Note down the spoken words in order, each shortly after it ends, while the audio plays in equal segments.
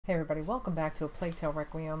Hey everybody, welcome back to A Plague Tale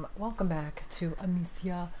Requiem. Welcome back to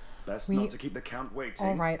Amicia. Best not to keep the count waiting.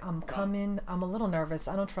 Alright, I'm coming. I'm a little nervous.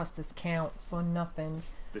 I don't trust this count for nothing.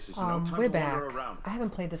 This is no time we're to back. wander around. I haven't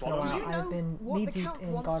played this in a Follow while. me. I've been knee-deep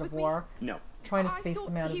in God of War. No. Trying to space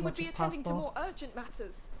them out as he would much be as attending to possible. more urgent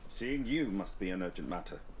matters. Seeing you must be an urgent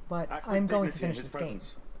matter. But Act with I'm going to dignity in finish his this game.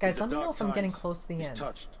 presence. Guys, These let me are know dark if I'm getting times. close to the He's end.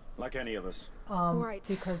 touched, like any of us. Right.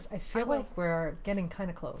 Because I feel will. like we're getting kind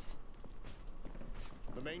of close.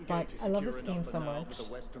 But I love this game so much.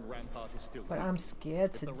 But I'm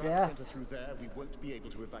scared to death. We won't be able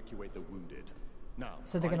to evacuate the wounded. Now,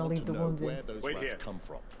 So they're gonna leave the wounded. Where those Wait rats here. come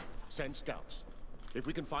from. Send scouts. If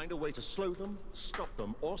we can find a way to slow them, stop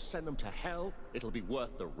them, or send them to hell, it'll be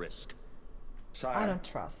worth the risk. Sire, I don't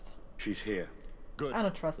trust. she's here. Good. I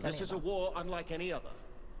don't trust any This of is a them. war unlike any other,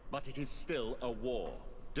 but it is still a war.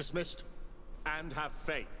 Dismissed, and have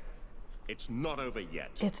faith. It's not over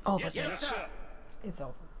yet. It's over. Yes, sir. It's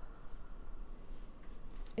over.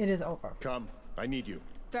 It is over. Come, I need you.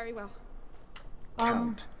 Very well.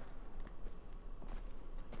 Count.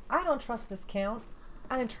 I don't trust this count.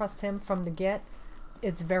 I didn't trust him from the get.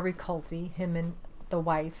 It's very culty, him and the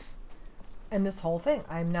wife, and this whole thing.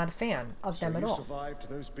 I'm not a fan of them at all. Survived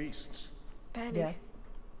those beasts. Barely. Yes.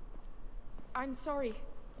 I'm sorry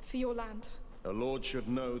for your land. A lord should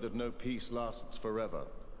know that no peace lasts forever.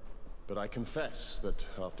 But I confess that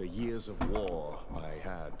after years of war, I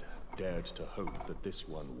had dared to hope that this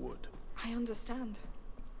one would. I understand.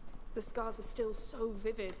 The scars are still so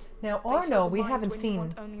vivid. Now, They fill Arno, the we mind haven't when you seen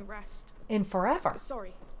want only rest. in forever.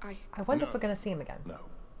 Sorry, I wonder if we're going to see him again. No,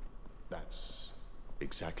 that's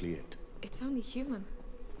exactly it. it's only human.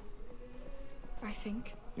 I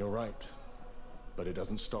think. You're right. But it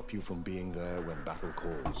doesn't stop you from being there when battle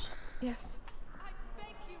calls. Yes. I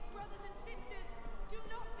beg you, brothers and sisters, do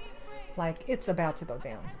not be afraid. Like, it's about to go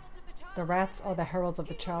down. The rats are the heralds of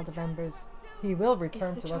the Child of Embers. He will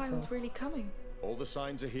return Is the to us soon. child really coming? All the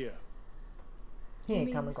signs are here. He You ain't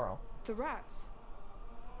mean coming, girl. The rats?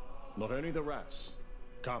 Not only the rats.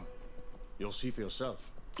 Come, you'll see for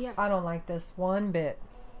yourself. Yes. I don't like this one bit.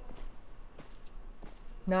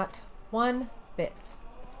 Not one bit.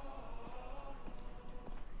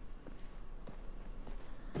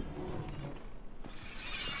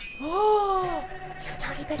 Oh, you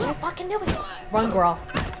dirty bitch, I fucking knew it. Run, girl.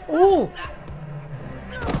 Ooh.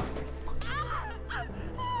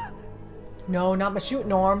 No, not my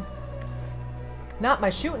shooting arm. Not my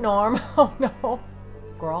shooting arm. Oh no.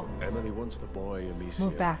 Girl, Emily wants the boy, Amicia.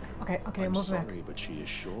 move back. Okay, I'm move sorry, back. but she is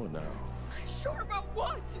sure now Sure about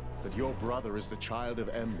what? that your brother is the Child of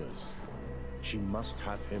Embers. She must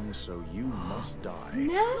have him, so you must die.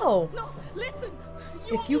 No. No, listen.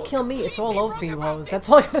 If you kill me, it's all over for you, hoes. That's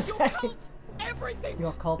all I'm gonna say. Everything.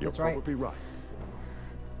 Your cult You're is right. probably right.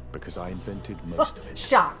 Because I invented most of it.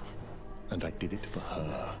 Shocked. And I did it for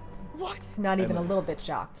her. What? Not even a Emily. little bit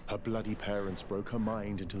shocked. Her bloody parents broke her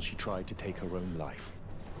mind until she tried to take her own life.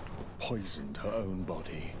 Poisoned her own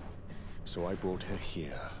body. So I brought her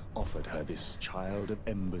here, offered her this Child of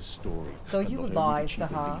Embers story. So and you not only lied did she to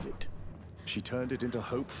her. believe it, she turned it into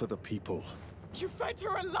hope for the people. You fed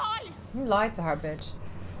her a lie. You lied to her, bitch.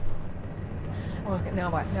 Oh, okay, now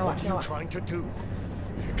what? Now what? What are Now you what? trying to do?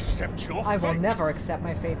 Accept your I will fate? never accept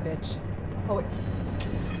my fate, bitch. Oh, wait.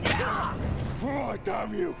 Oh,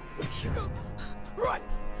 damn you! Hugo, run.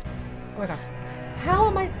 Oh my god. How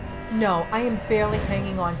am I? No, I am barely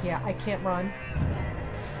hanging on here. I can't run.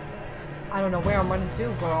 I don't know where I'm running to,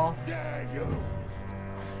 girl. Dare you!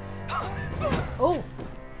 Oh,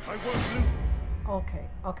 I won't lose. okay,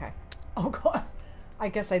 okay. Oh god. I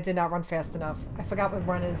guess I did not run fast enough. I forgot what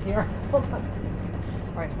run is here. Hold on.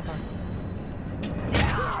 Alright, hold on.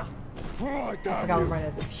 Oh, I damn forgot you! what run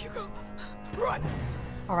is. Hugo, run.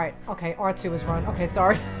 Alright, okay, R2 is run. Okay,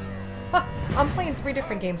 sorry. I'm playing 3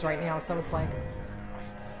 different games right now, so it's like...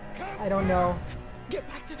 I don't know Get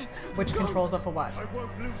back to them. which controls are for what. I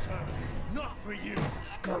won't lose her. Not for you.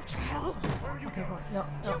 Go to hell. Okay, go on. No,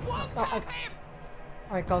 no, You won't no, have okay. him.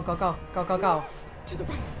 Alright, go, go, go. Go, go, go. To the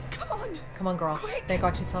right. Come on. Come on, girl. Quick. Thank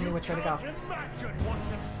God she's telling me which way to go. Imagine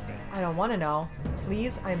what's at stake. I don't want to know.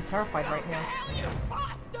 Please, I'm terrified right Go to now. hell, you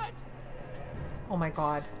bastard. Oh my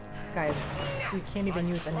god. Guys, we can't even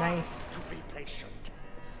use a knife. To be patient.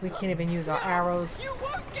 We can't even use our arrows. You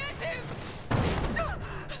won't get him.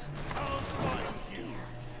 I'll find you,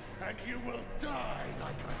 and you will die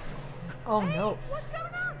like a dog. Oh no. What's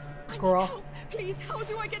going on? I Girl. need help. Please, how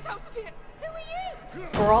do I get out of here? Who are you?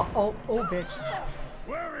 Girl, oh, oh, bitch.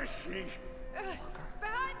 Where is she?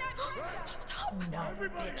 Behind that shelter. Shut up. No,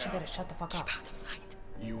 bitch, you better shut the fuck up. Out of sight.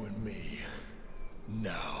 You and me.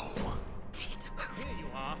 Now. Kate, Here you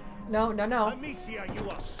are. No, no, no. Amicia, you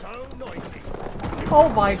are so noisy.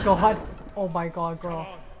 Oh my god. Oh my god, girl.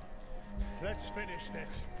 Come on. Let's finish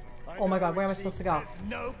this. Oh my god, where am I supposed to go? There's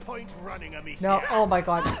no point running, Amicia. No, oh my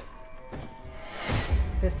god.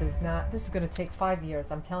 This is gonna take 5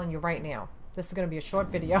 years, I'm telling you right now. This is gonna be a short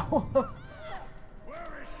video.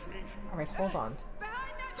 Where is she? Alright, hold on. Behind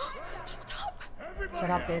that Shut up! Everybody Shut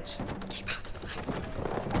up, out. bitch. Keep out of sight.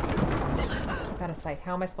 Keep out of sight.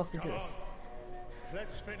 How am I supposed to do this?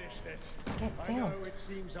 Let's finish this. Get I down. know it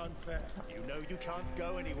seems unfair. You know you can't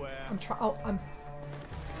go anywhere. I'm trying. Oh, I'm.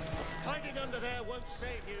 Hiding under there won't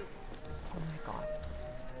save you. Oh my god.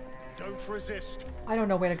 Don't resist. I don't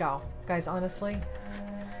know where to go. Guys, honestly.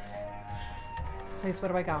 Please, where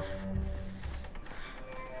do I go?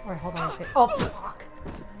 Alright, hold on. Oh, fuck.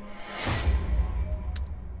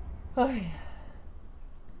 Ay.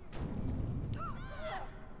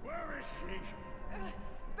 Where is she?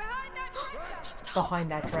 behind that dresser. Behind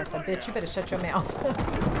that dresser. Bitch, you better shut your mouth.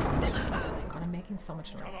 God, I'm making so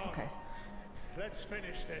much noise. Okay. Let's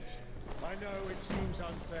finish this. I know it seems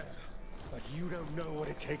unfair, but you don't know what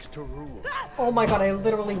it takes to rule. Oh my god, I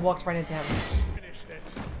literally walked right into him. Finish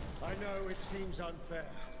this. I know it seems unfair,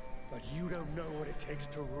 but you don't know what it takes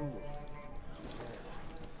to rule.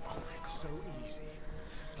 Oh, it's so easy.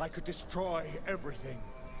 I could destroy everything.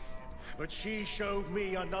 But she showed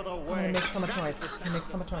me another I'm way. gonna make so much noise. I'm gonna make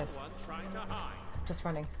so much noise. Trying to hide. Just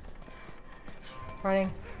running.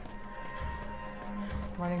 Running.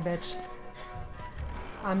 Running, bitch.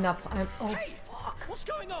 I'm not. I'm. Oh, fuck. What's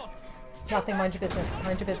going on? Nothing. Mind your business.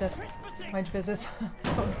 Mind your business. Mind your business.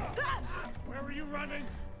 So. Where are you running?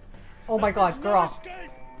 Oh my god, No girl.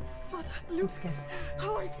 escape. Mother, I'm Lucas. scared.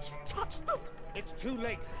 Oh, he's touched them. It's too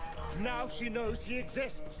late. Now she knows he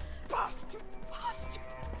exists. Bastard, bastard.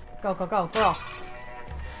 Go, go, go, girl.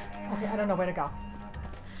 Okay, I don't know where to go.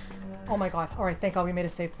 Oh my god. Alright, thank god we made a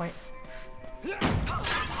save point.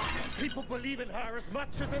 People believe in her as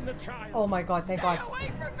much as in the child. Oh my god, thank god.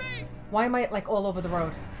 Away from me! Why am I like all over the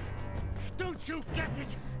road? Don't you get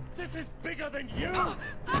it? This is bigger than you.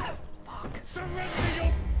 Fuck. Surrender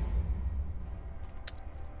your...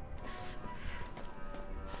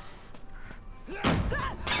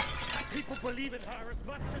 People believe in her as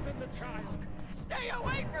much as in the child. Stay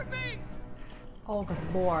away from me! Oh good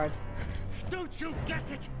lord. Don't you get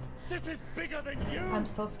it? This is bigger than you. I'm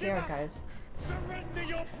so scared, guys. Surrender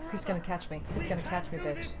your brother. He's gonna catch me. He's gonna catch me, Do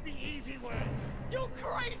bitch. this the easy way. You're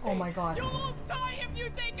crazy! Oh my god. You'll all die if you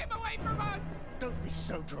take him away from us! Don't be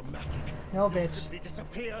so dramatic. No, You'll bitch. simply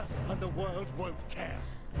disappear and the world won't care.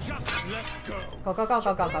 Just let go. Go, go, go,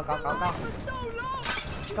 go, go, go, go, go, go. For so long!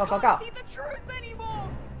 You Go, go, can't go. see the truth anymore!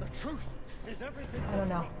 The truth is everything. I don't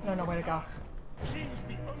know. I don't know where to go. She's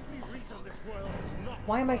the only reason this world is not.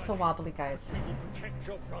 Why am I so wobbly, guys? We will protect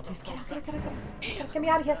your brother. Please get out, get out, get out, get out. Get me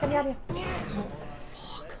out of here, get me out of here.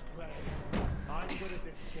 I'm good at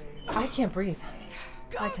this game. I can't breathe.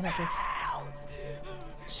 I cannot breathe.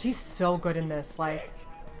 She's so good in this, like.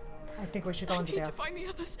 I think we should go I into need there. to find the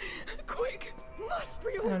others. Quick. Must be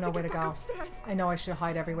I don't know where to back go. upstairs. I know I should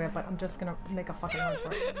hide everywhere, but I'm just gonna make a fucking run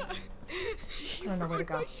for it. I don't know where to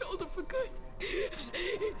go. My shoulder for good.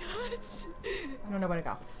 It hurts. I don't know where to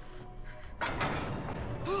go.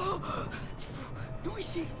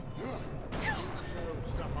 Noisy.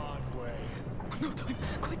 Chose the hard way. No time.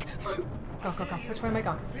 Quick, move. Go, go, go. Which way am I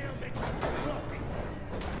going? Fear makes you sloppy.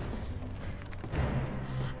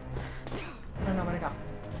 I don't know where to go.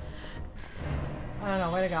 I don't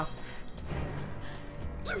know where to go.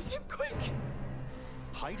 Lose him quick.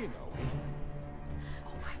 Hiding, are we?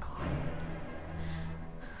 Oh my god.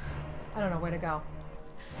 I don't know where to go.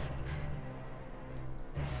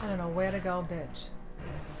 I don't know where to go, bitch.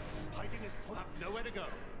 Hiding is up. Nowhere to go.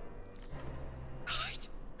 Hide.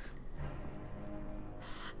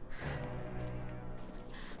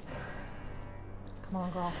 Come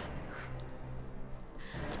on, girl.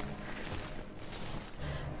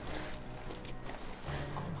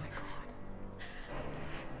 Oh my god.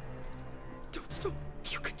 Don't stop.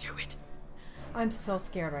 You can do it. I'm so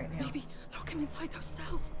scared right now. Maybe lock him inside those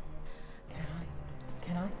cells. Can I?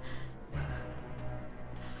 Can I?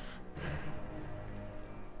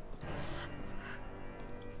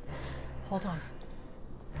 Hold on.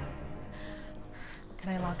 Can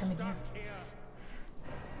I lock him in here? Here.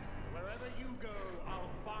 Wherever you go, I'll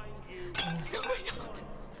find you. No, I don't.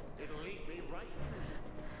 It'll lead me right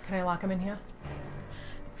through. Can I lock him in here?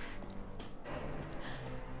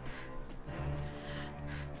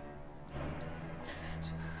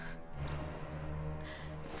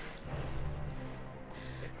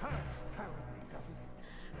 It hurts terribly, doesn't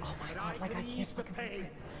it? Oh my But god, like I can can't ease the fucking breathe. pain.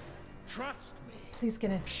 Trust me. Please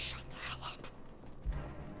get in. Shut the hell up.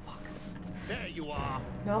 you are.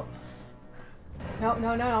 No. No,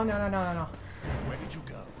 no, no, no, no, no, no, no. Where did you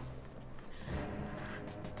go?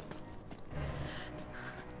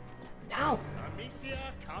 No! Amicia,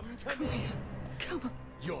 come to Come me. here. Come on.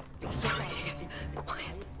 You're surviving.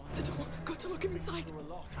 Quiet. The door. Got to look him inside.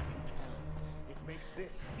 A lot, I can tell. It makes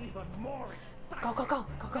this even more exciting. Go, go, go,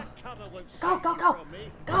 go, go. That cover won't Go, save go, you go! from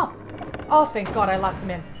me. Go! Oh, thank God I locked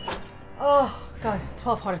him in. Oh, God.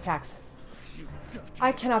 12 heart attacks. You dirty.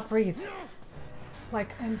 I cannot breathe.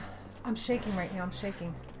 Like, I'm shaking right now. I'm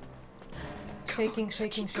shaking. Shaking,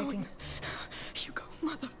 shaking, Keep going. shaking. Hugo,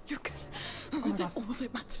 Mother, Lucas. my They're God. all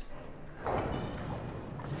that matters.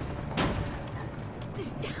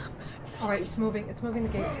 This damn. All right, it's moving. It's moving the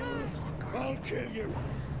gate. I'll kill you.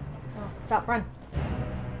 Oh, stop. Run.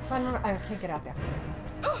 Run, run, run. I can't get out there.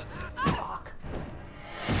 Fuck.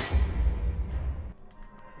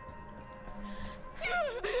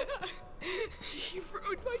 You've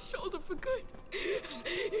ruined my shoulder for good.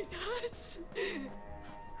 It hurts.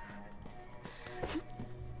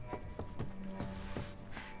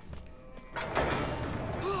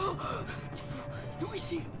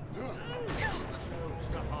 Noisy. Chose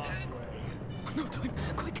the hard way. No time.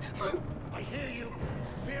 Quick, move. I hear you.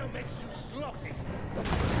 Fear makes you sloppy.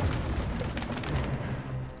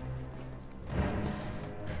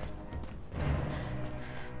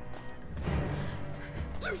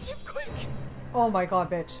 Lose him quick. Oh my God,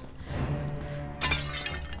 bitch.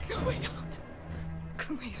 No way out.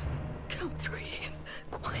 Come here. Count 3.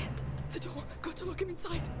 Quiet. The door. Got to lock him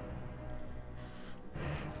inside.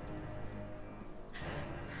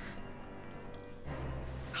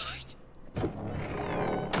 Hide.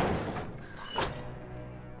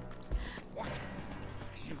 What?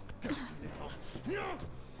 You dirty little. No!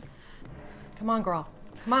 Come on, girl.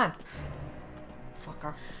 Come on.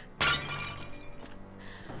 Fucker.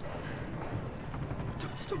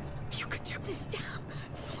 Don't stop. You can do this damn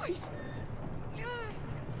noise.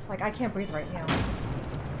 Like, I can't breathe right now.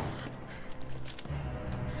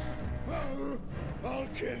 I'll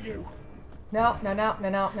kill you. No, no, no, no,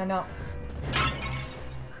 no, no, no.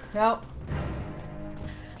 No.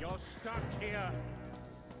 You're stuck here.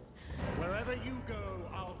 Wherever you go,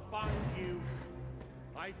 I'll find you.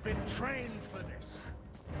 I've been trained for this.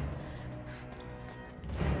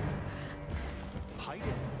 Hide it,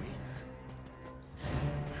 Louis.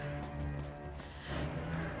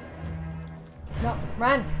 No.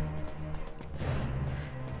 Run.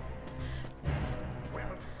 Well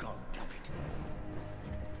gone, David.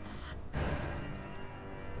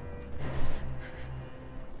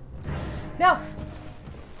 No.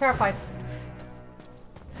 Terrified.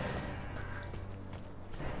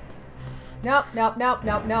 Nope, nope, nope,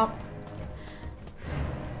 nope, nope.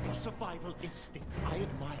 Your survival instinct, I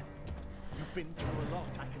admire it. You've been through a lot,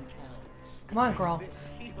 I can tell. Come on, girl.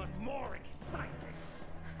 This even more exciting.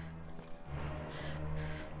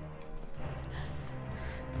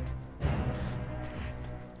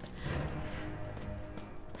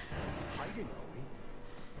 Hiding, are we?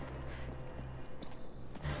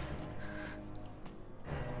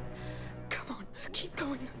 Come on. Keep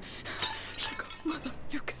going. Hugo, Mother,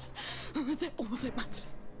 Lucas. They're all that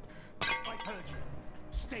matters. I heard you.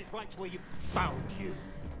 Stay right where you found you.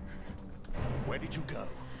 Where did you go?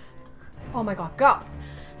 Oh my God, go.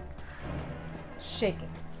 Shaking.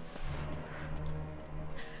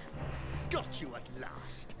 Got you at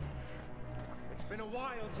last. It's been a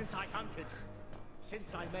while since I hunted.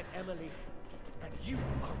 Since I met Emily. And you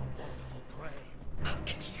are a wonderful prey. I'll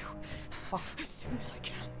kill you as soon as I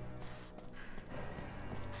can.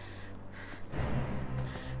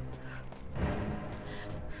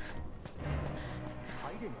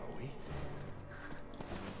 Hiding, are we?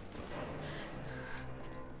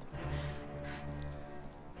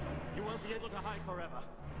 You won't be able to hide forever.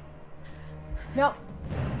 Nope.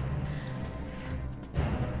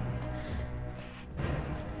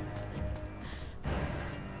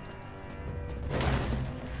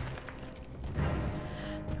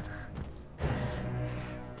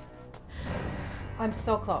 I'm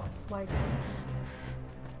so close. Like.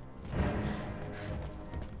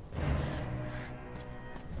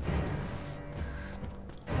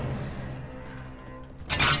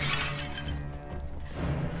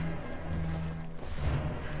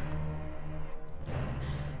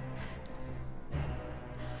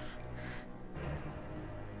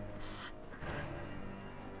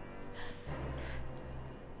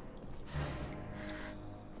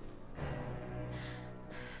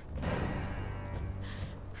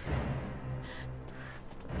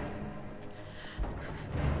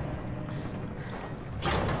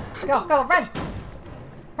 Go, go, run!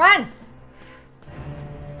 Run!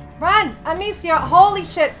 Run! Amicia, holy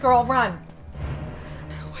shit, girl, run!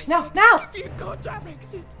 No, no! You goddamn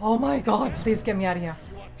exit. Oh my god, please get me out of here.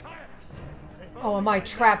 Oh, am I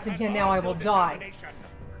trapped in here now? I will die.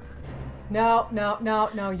 No, no, no,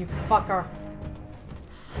 no, you fucker.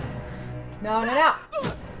 No, no, no.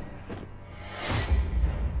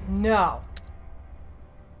 No.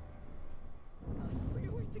 Ask for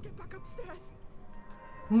your way to get back upstairs.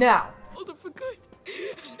 No. Hold on for good.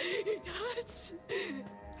 It hurts.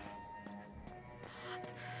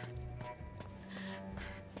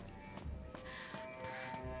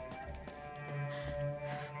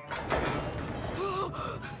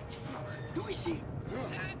 Noisy.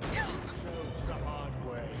 Chose the hard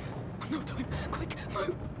way. No time. Quick,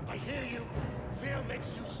 move. I hear you. Fear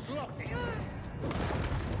makes you sloppy.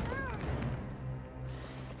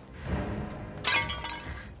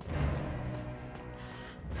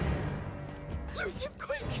 Lose him,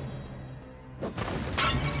 quick.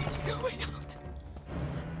 No way out.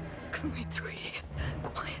 Come right through here.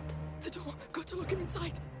 Quiet. The door. Got to lock him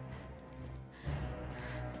inside.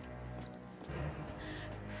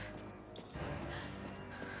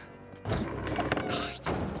 Right.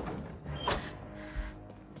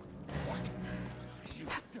 You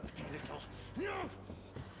dirty little. No!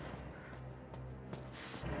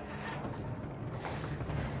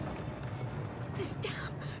 This damn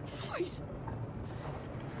noise.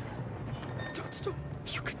 Don't stop.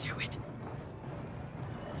 You can do it.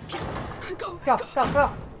 Yes. Go. Go, go,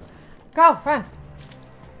 go. Go, run.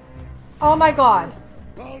 Oh my god.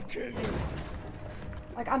 I'll kill you.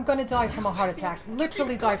 Like, I'm gonna die from a heart attack.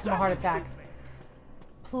 Literally die from a heart attack.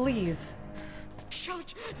 Please.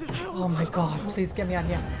 Shut the hell Oh my god, please get me out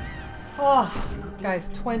of here. Oh, guys,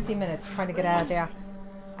 20 minutes trying to get out of there.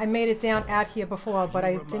 I made it down out here before, but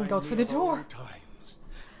I didn't go through the door. Times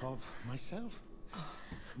of myself.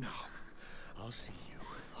 Now, I'll see you.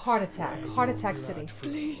 Heart attack city.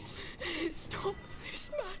 Please stop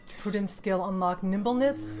this madness. Prudence skill unlock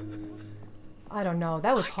nimbleness. I don't know,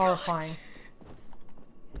 that was horrifying.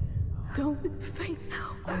 Don't faint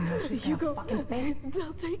now. Oh no, she's gonna Hugo, fucking faint.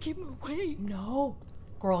 they'll take him away. No.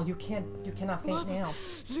 Girl, you cannot faint Mother, now.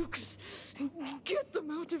 Lucas, get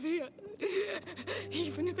them out of here.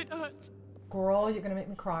 Even if it hurts. Girl, you're gonna make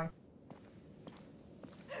me cry.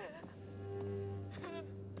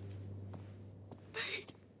 Pain.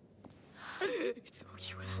 It's all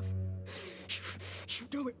you have. You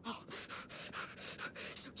know it well.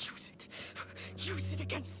 So use it. Use it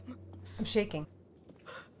against them. I'm shaking.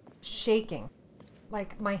 Shaking.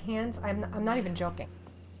 Like, my hands, I'm not even joking.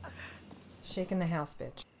 Shaking the house,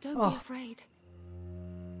 bitch. Don't Oh. be afraid.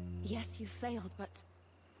 Yes, you failed, but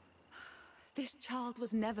this child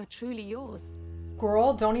was never truly yours.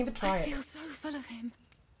 Girl, don't even try I it. feel so full of him.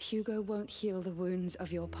 Hugo won't heal the wounds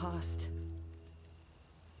of your past.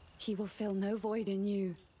 He will fill no void in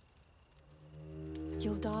you.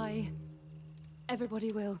 You'll die.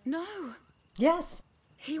 Everybody will. No! Yes.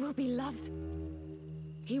 He will be loved.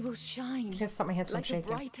 He will shine. Can't stop my hands from like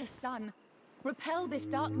shaking. a brighter sun. Repel this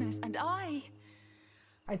darkness, and I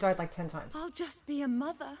died like 10 times. I'll just be a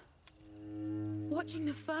mother. Watching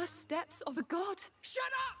the first steps of a god. Shut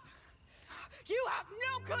up! You have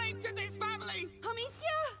no claim to this family!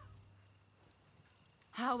 Amicia!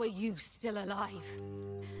 How are you still alive?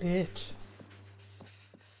 Bitch.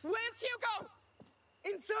 Where's Hugo?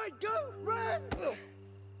 Inside, go! Run!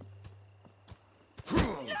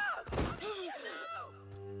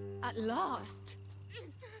 At last!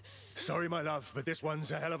 Sorry, my love, but this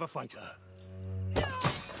one's a hell of a fighter.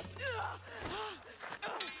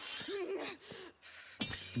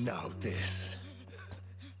 Now this.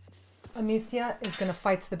 Amicia is gonna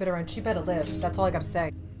fight to the bitter end. She better live. That's all I gotta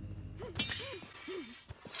say.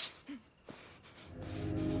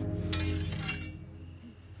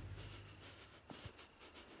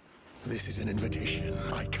 This is an invitation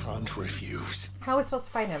I can't refuse. How are we supposed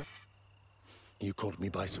to fight him? You caught me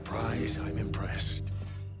by surprise. I'm impressed.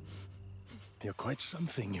 You're quite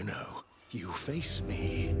something, you know. You face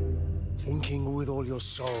me, thinking with all your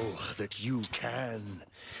soul that you can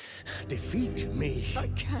defeat me. I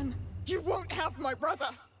can. You won't have my brother.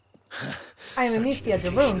 I am Amicia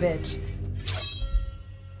Daroon, bitch.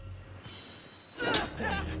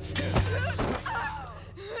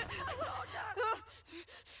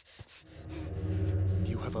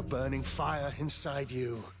 You have a burning fire inside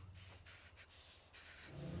you.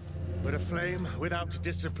 But a flame without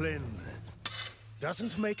discipline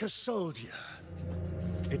doesn't make a soldier.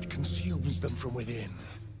 It consumes them from within.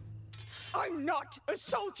 I'm not a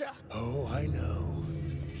soldier. Oh, I know.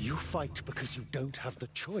 You fight because you don't have the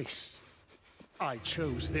choice. I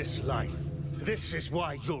chose this life. This is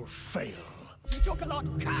why you'll fail. You talk a lot,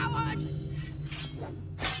 coward!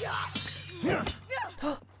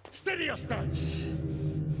 your stance!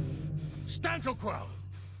 Stand your ground!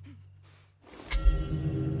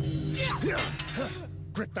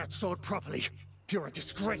 Grip that sword properly. You're a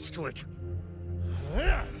disgrace to it.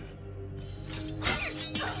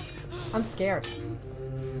 I'm scared.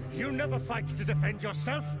 You never fight to defend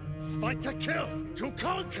yourself. Fight to kill, to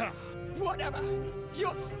conquer. Whatever.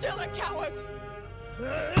 You're still a coward.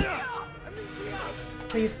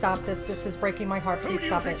 Please stop this. This is breaking my heart. Who Please do you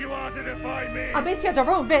stop think it. you are to defy me? Amicia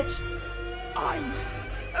Daroon, bitch! I'm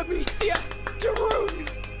Amicia Daroon.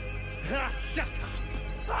 Shut up!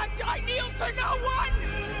 And I kneel to no one.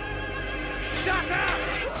 Shut up!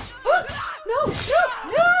 No!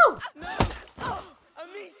 No.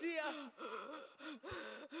 Amicia.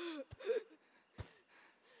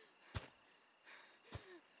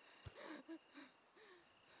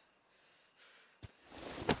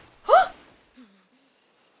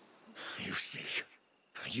 You see,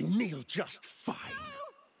 you kneel just fine.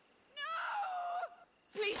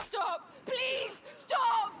 Please stop! Please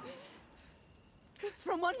stop!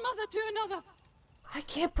 From one mother to another. I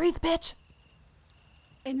can't breathe, bitch!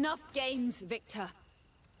 Enough games, Victor.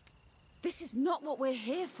 This is not what we're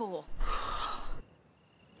here for.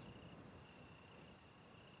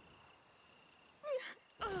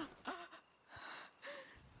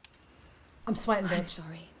 I'm sweating, I'm bitch.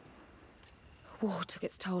 sorry. War took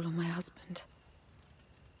its toll on my husband.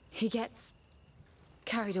 He gets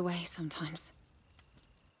carried away sometimes.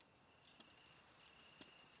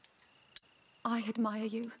 I admire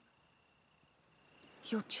you.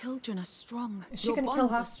 Your children are strong. Is she Your gonna bonds kill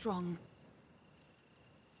her? are strong.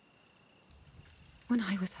 When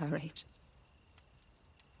I was her age,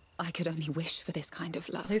 I could only wish for this kind of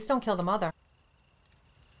love. Please don't kill the mother.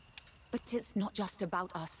 But it's not just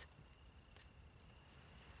about us.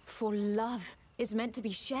 For love is meant to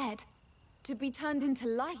be shared, to be turned into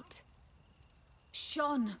light.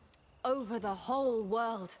 Shone over the whole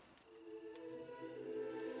world.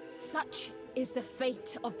 Such is the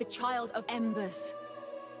fate of the child of embers.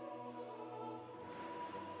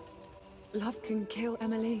 Love can kill,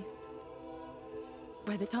 Emily.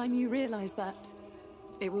 By the time you realize that,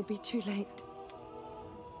 it will be too late.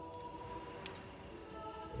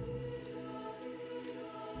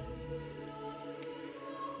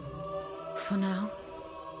 For now,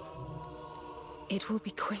 it will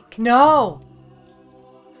be quick. No!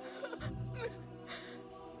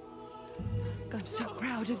 I'm so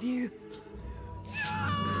proud of you.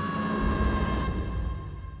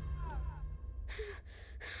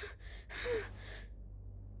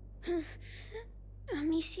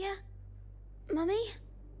 Amicia? Mummy?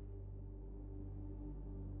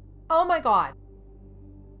 Oh my god.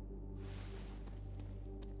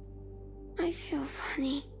 I feel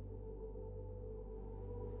funny.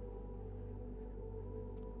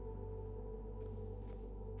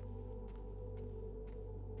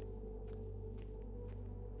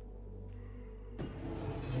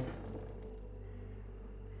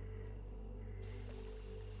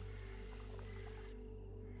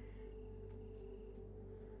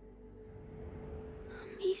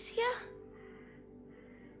 Amicia?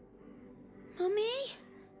 Mummy?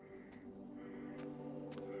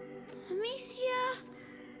 Amicia?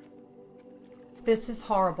 This is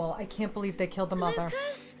horrible. I can't believe they killed the mother.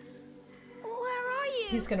 Lucas? Where are you?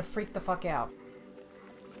 He's gonna freak the fuck out.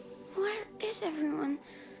 Where is everyone?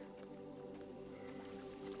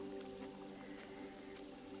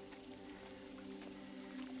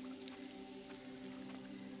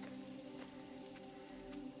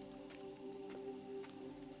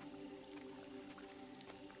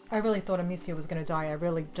 I really thought Amicia was gonna die. I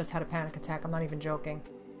really just had a panic attack. I'm not even joking.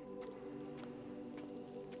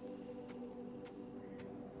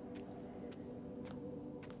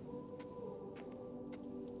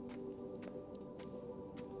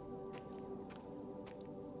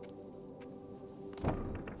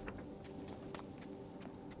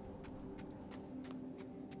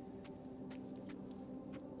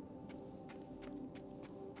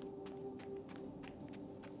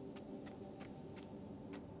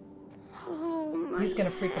 Oh my He's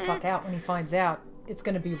gonna freak the fuck head. out when he finds out. It's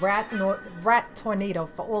gonna be rat tornado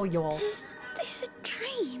for all y'all. Is this a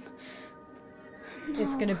dream?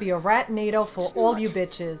 It's gonna be a rat-nado for It's all not. you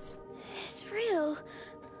bitches. It's real.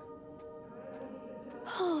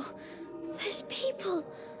 Oh, there's people.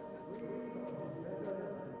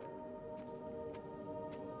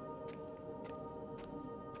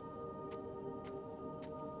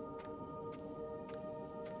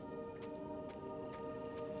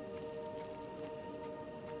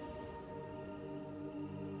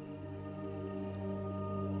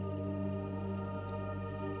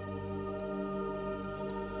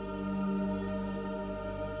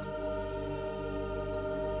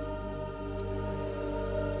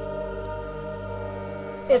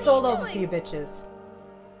 It's all over for you bitches.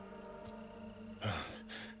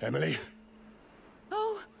 Emily?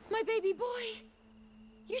 Oh, my baby boy.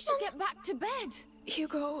 You should get back to bed.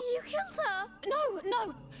 Hugo. You killed her.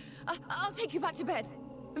 No. I'll take you back to bed.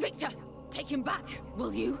 Victor, take him back,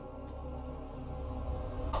 will you?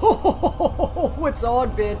 Oh, it's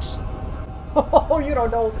on, bitch. Oh, you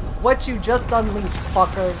don't know what you just unleashed,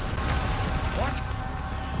 fuckers. What?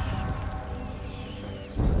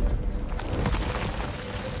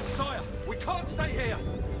 Sire, we can't stay here.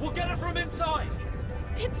 We'll get her from inside.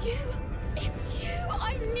 It's you. It's you.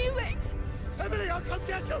 I knew it. Emily, I'll come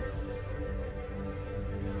get you!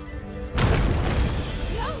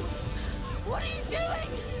 No. What are you doing?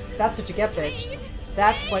 That's what you get, bitch.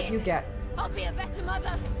 That's what you get. I'll be a better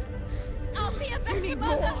mother. I'll be a better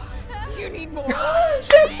mother. You need more.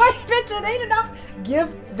 She's my bitch. It ain't enough.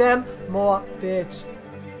 Give them more, bitch.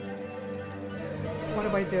 What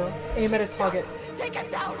do I do? Aim at a target. Take it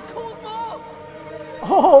down. Call more.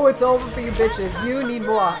 Oh, it's over for you bitches. You need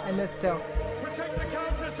more. And this too. Protect the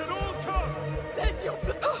Countess at all costs! There's your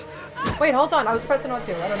blood. Wait, hold on. I was pressing on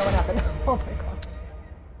 2. I don't know what happened. Oh my god.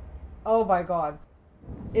 Oh my god.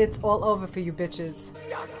 It's all over for you bitches.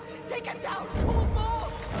 Stuck. Take it down. Call more.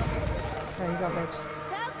 There you go, bitch.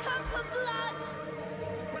 They'll come for blood.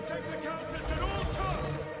 Protect the Countess at all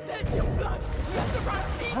costs! There's your blood. There's the right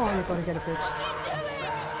team. Oh, you're gonna get it, bitch.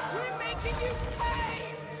 We're making you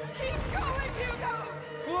pay. Keep going, Hugo.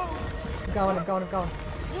 Whoa. I'm going, I'm going, I'm going.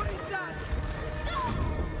 What is that?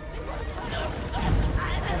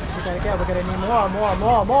 That's what you gotta get. We're gonna need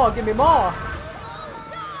more. Give me more.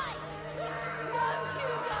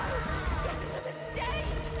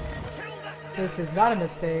 This is not a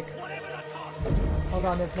mistake. Hold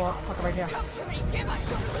on, there's more. Fuck right here. Come to me. Give us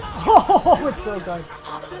your blood. Oh, it's so good. The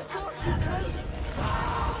far too close.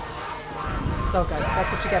 So good.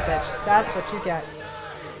 That's what you get, bitch. That's what you get.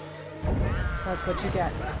 That's what you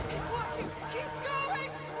get. It's working. Keep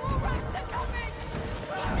going. More rats are coming.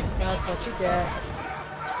 That's what you get.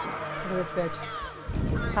 Look at this bitch.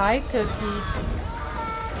 Hi, Cookie.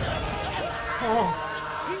 Oh.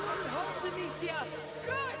 He won't hold Amicia.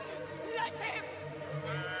 Good. Let him.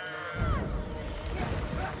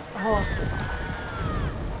 Oh.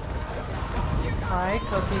 Hi,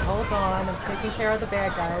 Cookie. Hold on. I'm taking care of the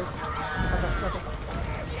bad guys. Okay.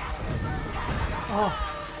 Oh.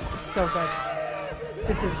 It's so good.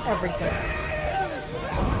 This is everything.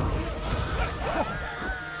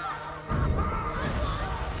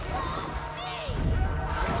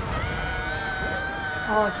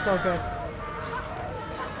 Oh, it's so good.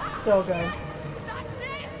 So good. That's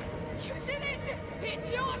it. You did it.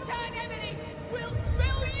 It's your turn, Emily. We'll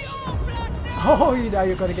spill your blood now. Oh, now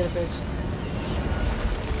you're gonna get a bitch.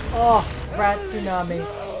 Oh, rat tsunami.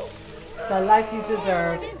 The life you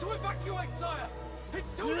deserve. We need to evacuate, sire.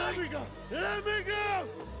 It's too Let me late. go! Let me go!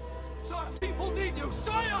 Sire, people need you,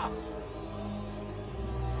 sire.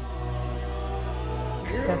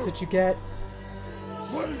 That's what you get.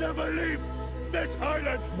 We'll never leave this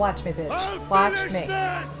island! Watch me, bitch. I'll Watch finish me.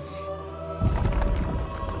 this!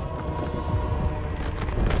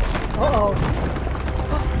 Uh-oh.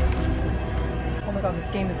 Oh my god, this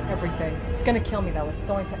game is everything. It's gonna kill me, though. It's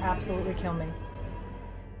going to absolutely kill me.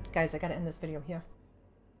 Guys, I gotta end this video here.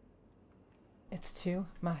 It's too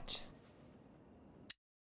much.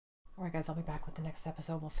 Alright, guys, I'll be back with the next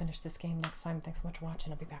episode. We'll finish this game next time. Thanks so much for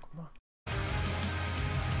watching. I'll be back with more.